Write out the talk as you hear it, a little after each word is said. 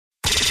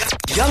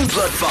Young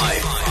Blood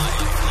 5.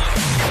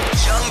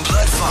 Young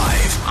Blood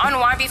 5. On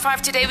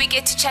YB5 today, we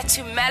get to chat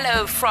to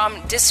Mello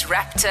from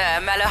Disraptor.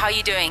 Mello, how are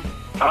you doing?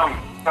 Well,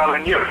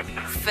 and you?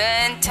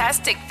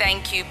 Fantastic,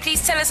 thank you.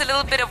 Please tell us a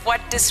little bit of what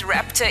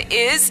Disraptor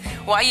is,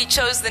 why you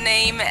chose the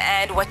name,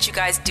 and what you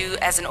guys do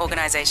as an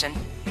organization.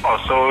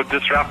 So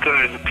Disraptor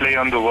is a play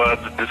on the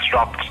words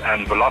disrupt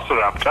and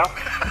velociraptor.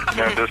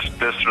 This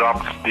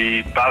disrupts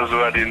the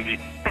buzzword in the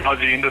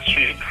technology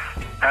industry.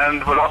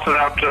 And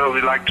Velociraptor, we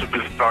like to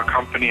build our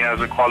company as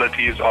the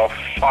qualities of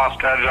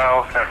fast,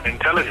 agile, and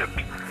intelligent.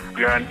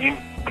 We are an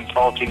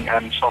consulting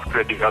and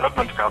software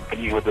development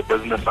company with a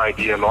business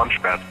idea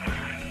launchpad.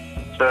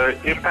 So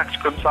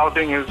Impact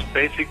Consulting is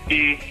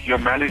basically your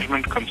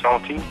management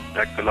consulting,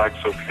 like the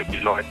likes of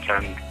Deloitte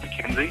and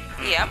McKinsey.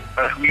 Yeah.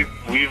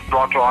 We've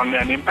brought on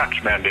an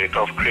impact mandate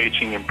of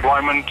creating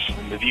employment,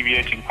 and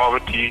alleviating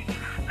poverty,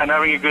 and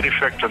having a good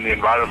effect on the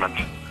environment.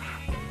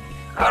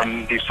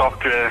 The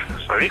software,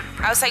 sorry?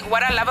 I was like,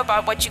 what I love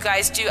about what you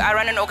guys do, I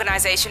run an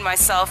organization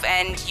myself,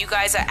 and you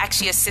guys are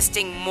actually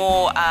assisting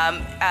more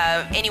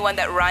anyone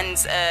that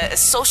runs a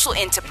social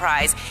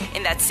enterprise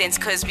in that sense,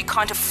 because we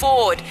can't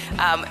afford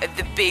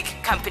the big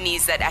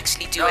companies that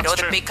actually do it, or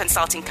the big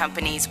consulting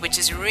companies, which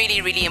is really,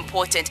 really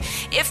important.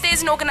 If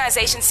there's an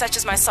organization such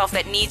as myself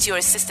that needs your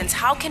assistance,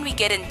 how can we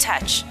get in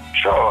touch?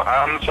 Sure.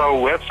 So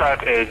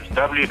website is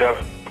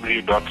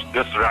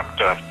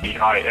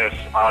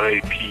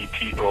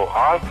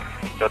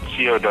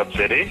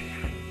www.disraptor.co.za.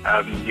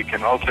 You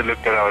can also look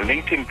at our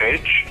LinkedIn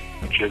page,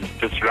 which is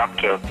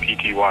Disruptor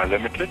Pty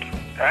Limited,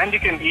 and you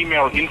can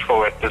email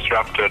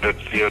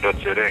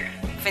info@disruptor.co.za.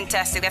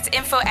 Fantastic. That's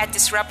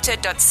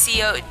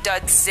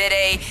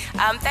info@disruptor.co.za.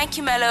 Thank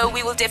you, Mello.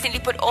 We will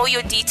definitely put all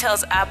your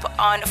details up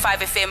on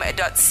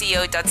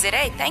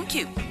 5fm.co.za. Thank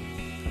you.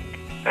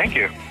 Thank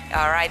you.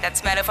 All right,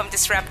 that's Mello from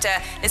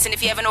Disraptor. Listen,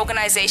 if you have an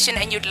organization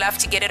and you'd love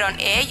to get it on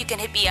air, you can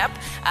hit me up.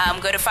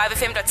 Go to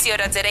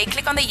 5fm.co.za,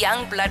 click on the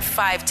Young Blood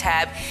 5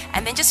 tab,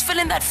 and then just fill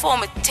in that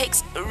form.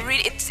 It's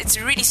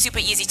really super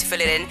easy to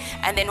fill it in,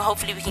 and then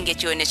hopefully we can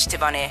get your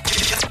initiative on air.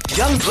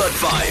 Young Blood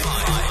 5.